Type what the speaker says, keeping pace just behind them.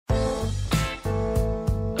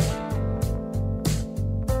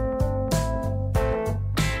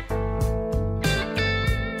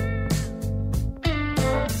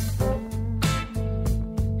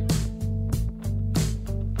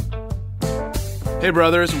Hey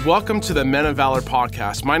brothers, welcome to the Men of Valor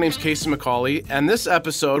podcast. My name's Casey McCauley, and this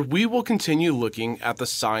episode we will continue looking at the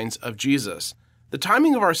signs of Jesus. The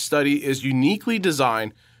timing of our study is uniquely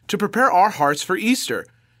designed to prepare our hearts for Easter,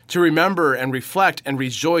 to remember and reflect and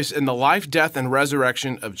rejoice in the life, death, and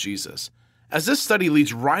resurrection of Jesus. As this study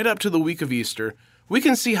leads right up to the week of Easter, we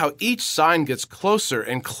can see how each sign gets closer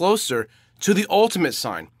and closer to the ultimate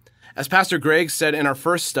sign. As Pastor Greg said in our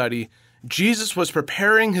first study, Jesus was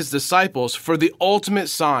preparing his disciples for the ultimate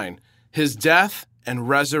sign, his death and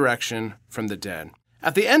resurrection from the dead.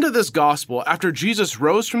 At the end of this gospel, after Jesus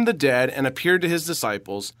rose from the dead and appeared to his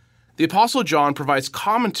disciples, the Apostle John provides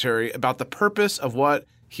commentary about the purpose of what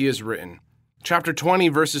he has written. Chapter 20,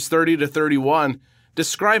 verses 30 to 31,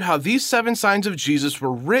 describe how these 7 signs of Jesus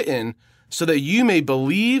were written so that you may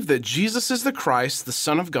believe that Jesus is the Christ, the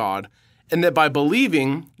Son of God, and that by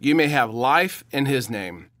believing you may have life in his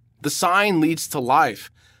name. The sign leads to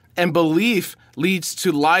life, and belief leads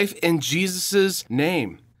to life in Jesus'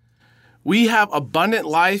 name. We have abundant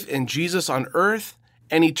life in Jesus on earth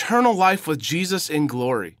and eternal life with Jesus in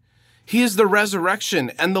glory. He is the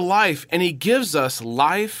resurrection and the life, and he gives us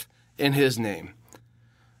life in his name.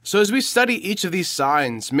 So as we study each of these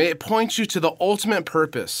signs, may it point you to the ultimate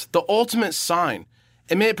purpose, the ultimate sign,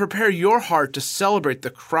 and may it prepare your heart to celebrate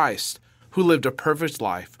the Christ who lived a perfect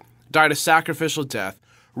life, died a sacrificial death,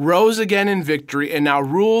 rose again in victory, and now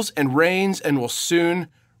rules and reigns and will soon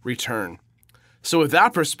return. So with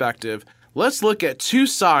that perspective, let's look at 2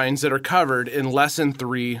 signs that are covered in Lesson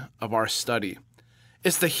 3 of our study.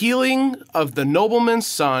 It's the healing of the nobleman's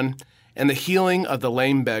son and the healing of the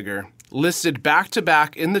lame beggar, listed back to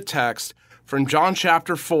back in the text from John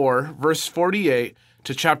chapter 4, verse 48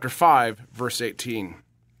 to chapter 5, verse 18.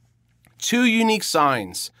 2 unique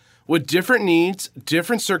signs with different needs,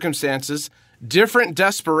 different circumstances, different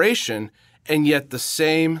desperation, and yet the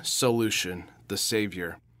same solution, the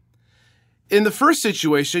Savior. In the first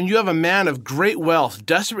situation, you have a man of great wealth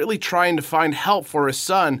desperately trying to find help for his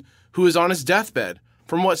son who is on his deathbed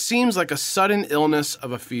from what seems like a sudden illness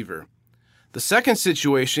of a fever. The second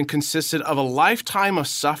situation consisted of a lifetime of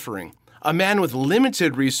suffering, a man with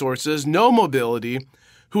limited resources, no mobility,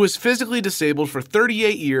 who was physically disabled for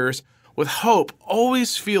 38 years with hope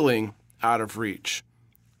always feeling out of reach.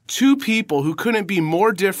 2 people who couldn't be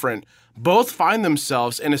more different both find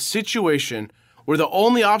themselves in a situation where the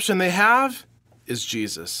only option they have is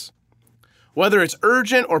Jesus. Whether it's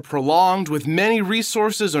urgent or prolonged, with many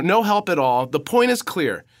resources or no help at all, the point is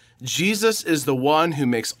clear. Jesus is the one who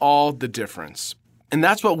makes all the difference. And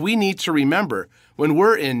that's what we need to remember when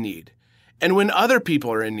we're in need. And when other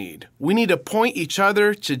people are in need, we need to point each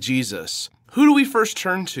other to Jesus. Who do we first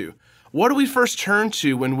turn to? What do we first turn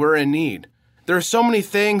to when we're in need? There are so many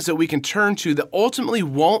things that we can turn to that ultimately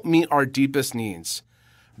won't meet our deepest needs.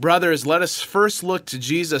 Brothers, let us first look to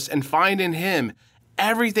Jesus and find in him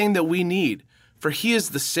everything that we need, for he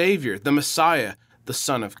is the Savior, the Messiah, the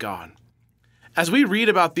Son of God. As we read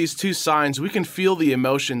about these 2 signs, we can feel the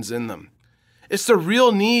emotions in them. It's the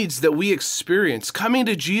real needs that we experience, coming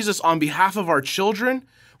to Jesus on behalf of our children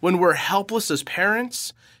when we're helpless as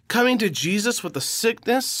parents, coming to Jesus with a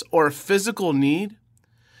sickness or a physical need.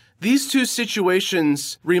 These 2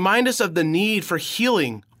 situations remind us of the need for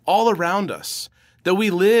healing all around us, that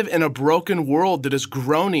we live in a broken world that is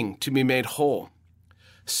groaning to be made whole.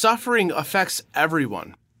 Suffering affects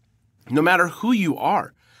everyone, no matter who you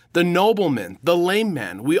are. The nobleman, the lame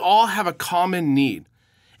man, we all have a common need.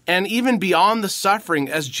 And even beyond the suffering,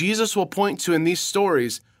 as Jesus will point to in these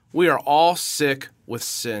stories, we are all sick with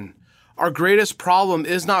sin. Our greatest problem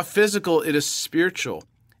is not physical, it is spiritual.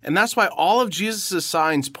 And that's why all of Jesus'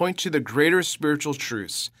 signs point to the greater spiritual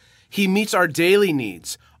truths. He meets our daily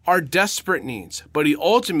needs, our desperate needs, but he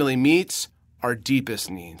ultimately meets our deepest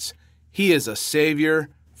needs. He is a Savior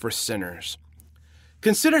for sinners.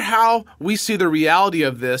 Consider how we see the reality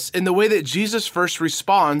of this in the way that Jesus first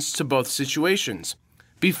responds to both situations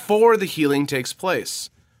before the healing takes place.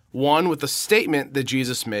 One with a statement that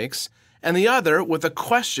Jesus makes, and the other with a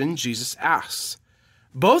question Jesus asks.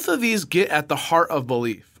 Both of these get at the heart of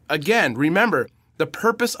belief. Again, remember, the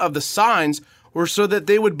purpose of the signs were so that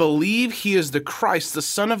they would believe he is the Christ, the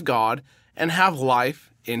Son of God, and have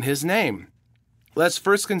life in his name. Let's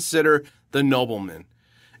first consider the nobleman.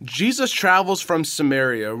 Jesus travels from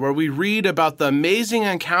Samaria, where we read about the amazing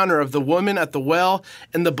encounter of the woman at the well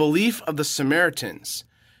and the belief of the Samaritans.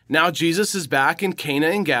 Now Jesus is back in Cana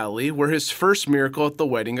in Galilee, where his first miracle at the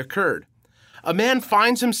wedding occurred. A man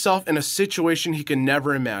finds himself in a situation he can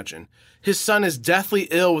never imagine. His son is deathly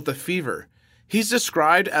ill with a fever. He's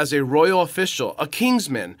described as a royal official, a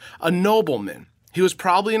kingsman, a nobleman. He was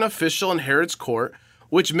probably an official in Herod's court,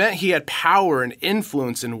 which meant he had power and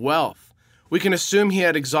influence and wealth. We can assume he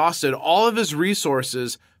had exhausted all of his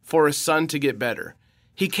resources for his son to get better.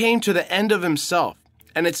 He came to the end of himself,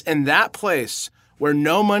 and it's in that place where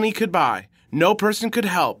no money could buy, no person could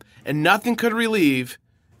help, and nothing could relieve,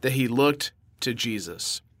 that he looked to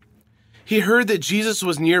Jesus. He heard that Jesus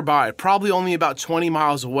was nearby, probably only about 20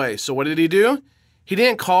 miles away. So what did he do? He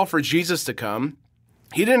didn't call for Jesus to come.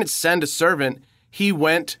 He didn't send a servant. He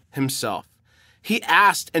went himself. He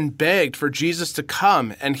asked and begged for Jesus to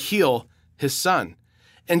come and heal his son.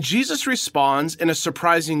 And Jesus responds in a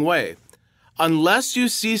surprising way. Unless you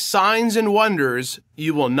see signs and wonders,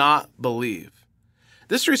 you will not believe.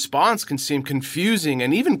 This response can seem confusing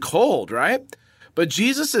and even cold, right? But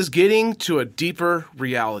Jesus is getting to a deeper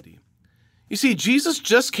reality. You see, Jesus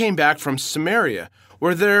just came back from Samaria,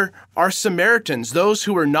 where there are Samaritans, those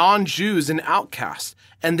who were non-Jews and outcasts,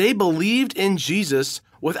 and they believed in Jesus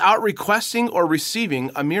without requesting or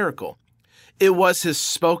receiving a miracle. It was his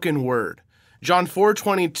spoken word. John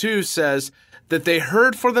 4:22 says that they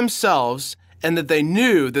heard for themselves and that they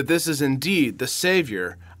knew that this is indeed the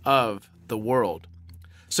Savior of the world.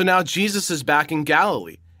 So now Jesus is back in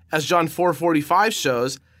Galilee. As John 4:45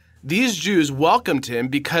 shows, these Jews welcomed him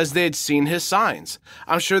because they had seen his signs.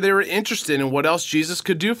 I'm sure they were interested in what else Jesus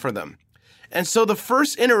could do for them. And so the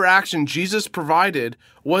first interaction Jesus provided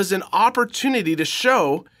was an opportunity to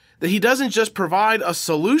show that he doesn't just provide a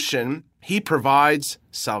solution, he provides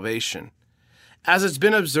salvation. As it's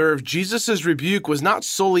been observed, Jesus' rebuke was not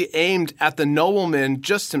solely aimed at the nobleman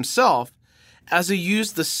just himself, as he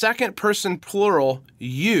used the second person plural,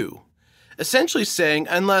 you, essentially saying,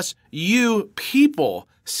 unless you people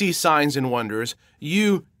see signs and wonders,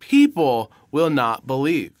 you people will not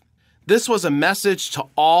believe. This was a message to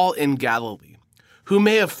all in Galilee, who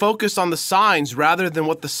may have focused on the signs rather than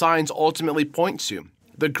what the signs ultimately point to,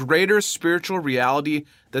 the greater spiritual reality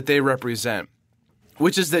that they represent,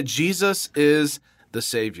 which is that Jesus is the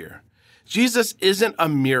Savior. Jesus isn't a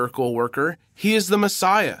miracle worker. He is the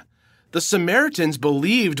Messiah. The Samaritans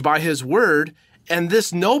believed by his word, and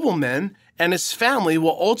this nobleman and his family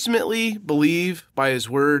will ultimately believe by his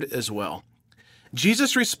word as well.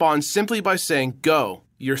 Jesus responds simply by saying, "Go,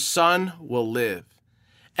 your son will live."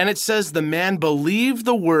 And it says the man believed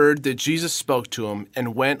the word that Jesus spoke to him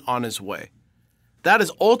and went on his way. That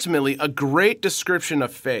is ultimately a great description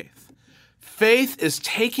of faith. Faith is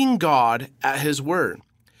taking God at his word.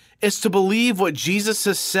 It's to believe what Jesus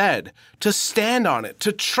has said, to stand on it,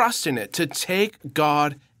 to trust in it, to take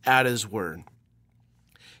God at his word.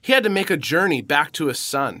 He had to make a journey back to his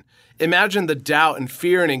son. Imagine the doubt and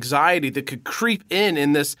fear and anxiety that could creep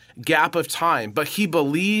in this gap of time, but he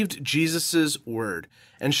believed Jesus' word.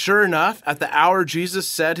 And sure enough, at the hour Jesus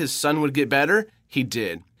said his son would get better, he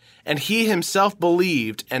did. And he himself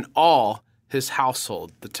believed, and all his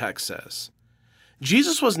household, the text says.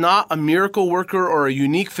 Jesus was not a miracle worker or a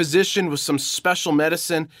unique physician with some special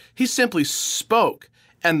medicine. He simply spoke,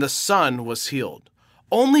 and the son was healed.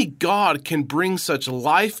 Only God can bring such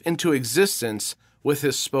life into existence with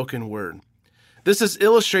his spoken word. This is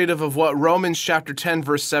illustrative of what Romans chapter 10,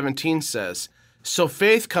 verse 17 says. So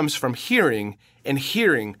faith comes from hearing, and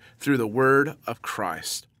hearing through the word of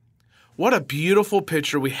Christ. What a beautiful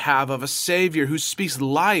picture we have of a Savior who speaks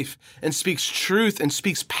life and speaks truth and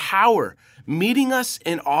speaks power, meeting us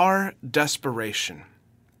in our desperation.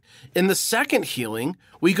 In the second healing,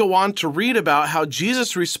 we go on to read about how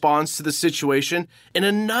Jesus responds to the situation in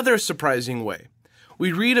another surprising way.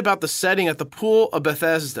 We read about the setting at the pool of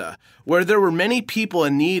Bethesda, where there were many people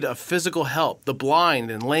in need of physical help, the blind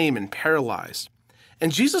and lame and paralyzed.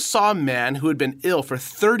 And Jesus saw a man who had been ill for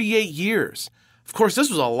 38 years. Of course, this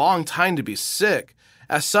was a long time to be sick,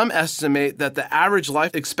 as some estimate that the average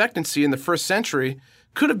life expectancy in the first century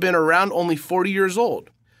could have been around only 40 years old.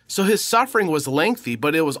 So his suffering was lengthy,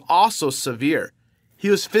 but it was also severe. He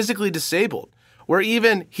was physically disabled, where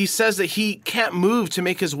even he says that he can't move to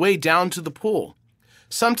make his way down to the pool.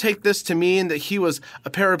 Some take this to mean that he was a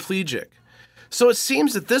paraplegic. So it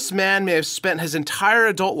seems that this man may have spent his entire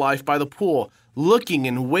adult life by the pool, looking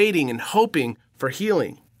and waiting and hoping for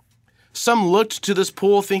healing. Some looked to this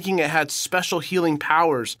pool thinking it had special healing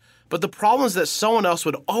powers, but the problem is that someone else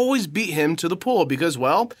would always beat him to the pool because,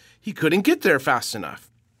 well, he couldn't get there fast enough.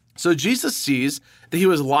 So Jesus sees that he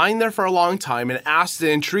was lying there for a long time and asks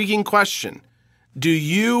the intriguing question, do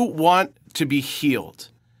you want to be healed?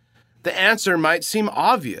 The answer might seem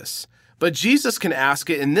obvious, but Jesus can ask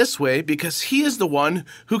it in this way because he is the one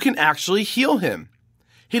who can actually heal him.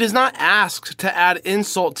 He does not ask to add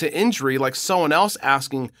insult to injury like someone else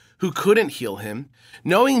asking who couldn't heal him.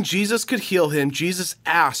 Knowing Jesus could heal him, Jesus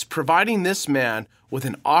asked, providing this man with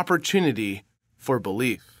an opportunity for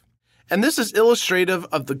belief. And this is illustrative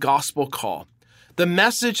of the gospel call. The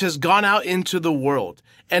message has gone out into the world,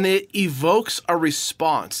 and it evokes a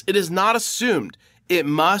response. It is not assumed. It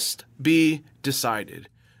must be decided.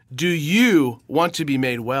 Do you want to be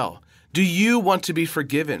made well? Do you want to be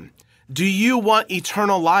forgiven? Do you want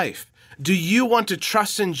eternal life? Do you want to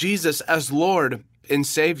trust in Jesus as Lord and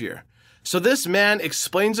Savior? So this man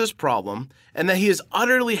explains his problem and that he is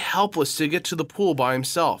utterly helpless to get to the pool by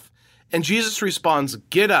himself. And Jesus responds,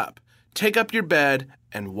 "Get up, take up your bed,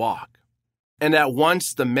 and walk." And at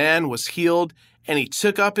once the man was healed, and he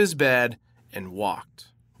took up his bed and walked.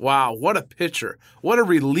 Wow, what a picture. What a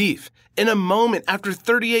relief. In a moment, after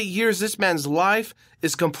 38 years, this man's life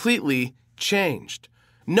is completely changed.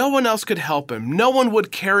 No one else could help him. No one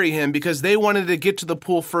would carry him because they wanted to get to the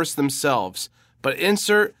pool first themselves. But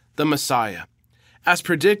insert the Messiah. As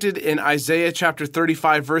predicted in Isaiah chapter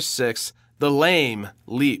 35, verse 6, the lame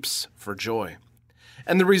leaps for joy.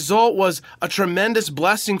 And the result was a tremendous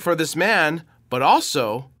blessing for this man, but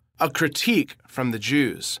also a critique from the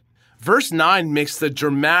Jews. Verse 9 makes the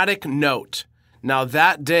dramatic note, "Now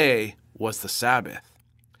that day was the Sabbath."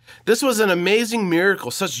 This was an amazing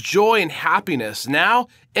miracle, such joy and happiness. Now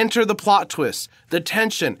enter the plot twist, the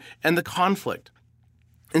tension, and the conflict.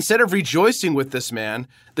 Instead of rejoicing with this man,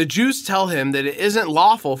 the Jews tell him that it isn't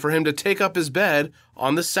lawful for him to take up his bed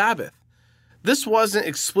on the Sabbath. This wasn't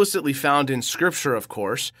explicitly found in Scripture, of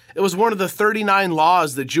course. It was one of the 39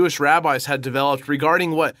 laws that Jewish rabbis had developed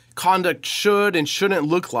regarding what conduct should and shouldn't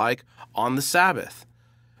look like on the Sabbath.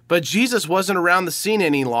 But Jesus wasn't around the scene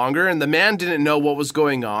any longer, and the man didn't know what was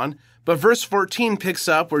going on. But verse 14 picks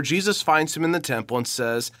up where Jesus finds him in the temple and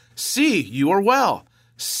says, "See, you are well.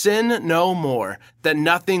 Sin no more, that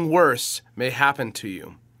nothing worse may happen to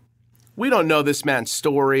you." We don't know this man's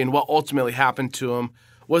story and what ultimately happened to him.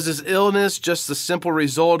 Was his illness just the simple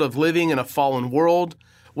result of living in a fallen world?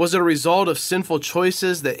 Was it a result of sinful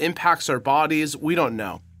choices that impacts our bodies? We don't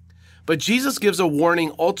know. But Jesus gives a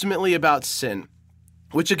warning ultimately about sin,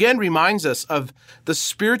 which again reminds us of the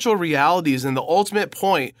spiritual realities and the ultimate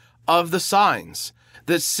point of the signs,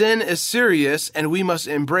 that sin is serious and we must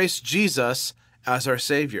embrace Jesus as our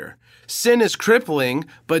Savior. Sin is crippling,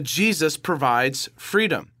 but Jesus provides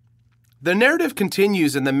freedom. The narrative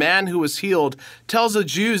continues, and the man who was healed tells the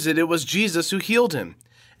Jews that it was Jesus who healed him.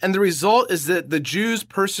 And the result is that the Jews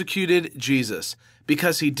persecuted Jesus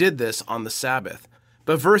because he did this on the Sabbath.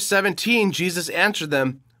 But verse 17, Jesus answered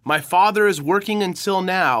them, "My Father is working until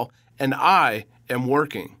now, and I am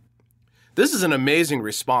working." This is an amazing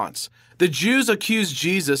response. The Jews accused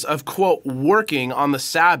Jesus of, quote, working on the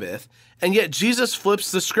Sabbath, and yet Jesus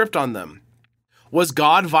flips the script on them. Was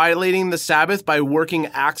God violating the Sabbath by working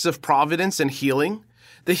acts of providence and healing?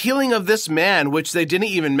 The healing of this man, which they didn't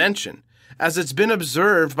even mention. As it's been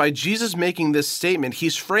observed by Jesus making this statement,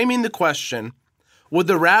 he's framing the question, would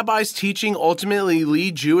the rabbi's teaching ultimately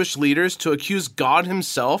lead Jewish leaders to accuse God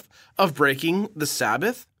himself of breaking the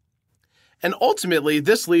Sabbath? And ultimately,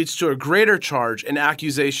 this leads to a greater charge and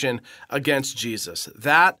accusation against Jesus,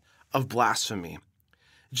 that of blasphemy.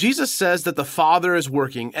 Jesus says that the Father is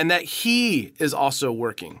working and that he is also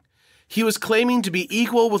working. He was claiming to be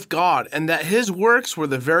equal with God and that his works were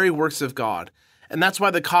the very works of God. And that's why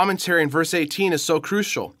the commentary in verse 18 is so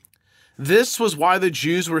crucial. This was why the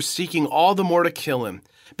Jews were seeking all the more to kill him,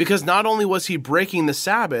 because not only was he breaking the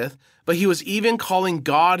Sabbath, but he was even calling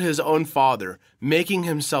God his own Father, making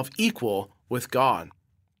himself equal with God.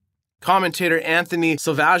 Commentator Anthony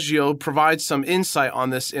Salvaggio provides some insight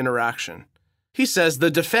on this interaction. He says, the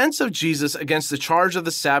defense of Jesus against the charge of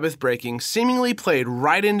the Sabbath breaking seemingly played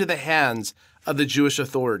right into the hands of the Jewish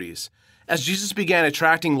authorities. As Jesus began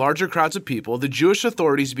attracting larger crowds of people, the Jewish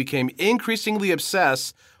authorities became increasingly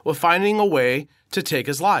obsessed with finding a way to take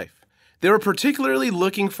his life. They were particularly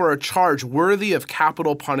looking for a charge worthy of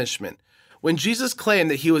capital punishment. When Jesus claimed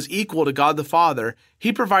that he was equal to God the Father,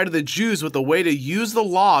 he provided the Jews with a way to use the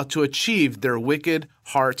law to achieve their wicked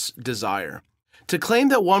heart's desire. To claim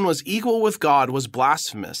that one was equal with God was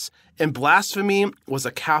blasphemous, and blasphemy was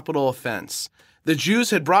a capital offense. The Jews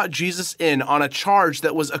had brought Jesus in on a charge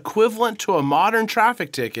that was equivalent to a modern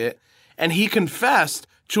traffic ticket, and he confessed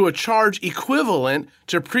to a charge equivalent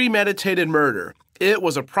to premeditated murder. It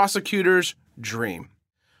was a prosecutor's dream.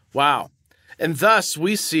 Wow. And thus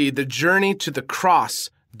we see the journey to the cross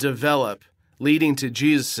develop, leading to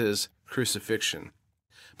Jesus' crucifixion.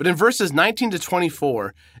 But in verses 19 to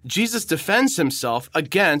 24, Jesus defends himself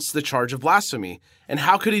against the charge of blasphemy. And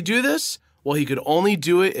how could he do this? Well, he could only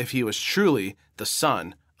do it if he was truly the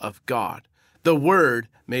Son of God. the Word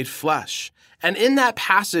made flesh. And in that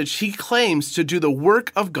passage, he claims to do the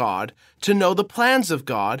work of God, to know the plans of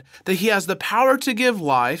God, that he has the power to give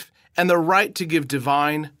life and the right to give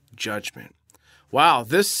divine judgment. Wow,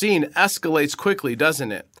 this scene escalates quickly,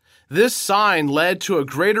 doesn't it? This sign led to a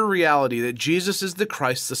greater reality that Jesus is the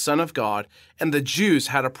Christ, the Son of God, and the Jews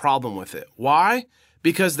had a problem with it. Why?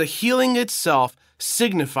 Because the healing itself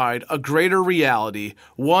signified a greater reality,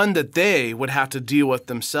 one that they would have to deal with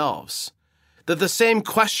themselves. That the same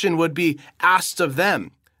question would be asked of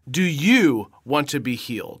them. Do you want to be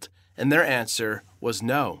healed? And their answer was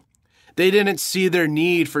no. They didn't see their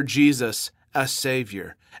need for Jesus as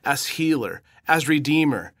Savior, as healer, as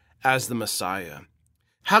Redeemer, as the Messiah.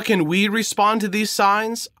 How can we respond to these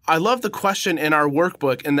signs? I love the question in our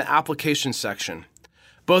workbook in the application section.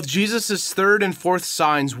 Both Jesus' third and fourth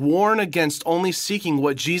signs warn against only seeking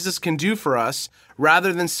what Jesus can do for us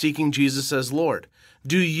rather than seeking Jesus as Lord.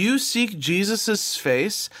 Do you seek Jesus'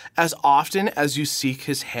 face as often as you seek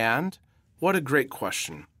his hand? What a great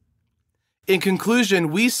question. In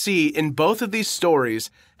conclusion, we see in both of these stories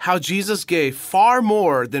how Jesus gave far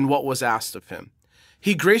more than what was asked of him.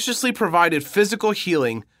 He graciously provided physical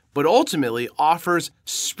healing, but ultimately offers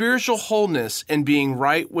spiritual wholeness and being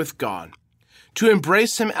right with God. To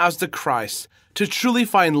embrace him as the Christ, to truly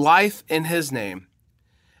find life in his name.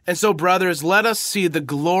 And so, brothers, let us see the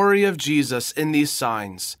glory of Jesus in these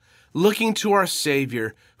signs, looking to our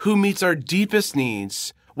Savior who meets our deepest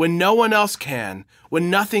needs when no one else can, when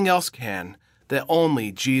nothing else can, that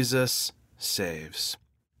only Jesus saves.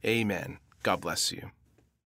 Amen. God bless you.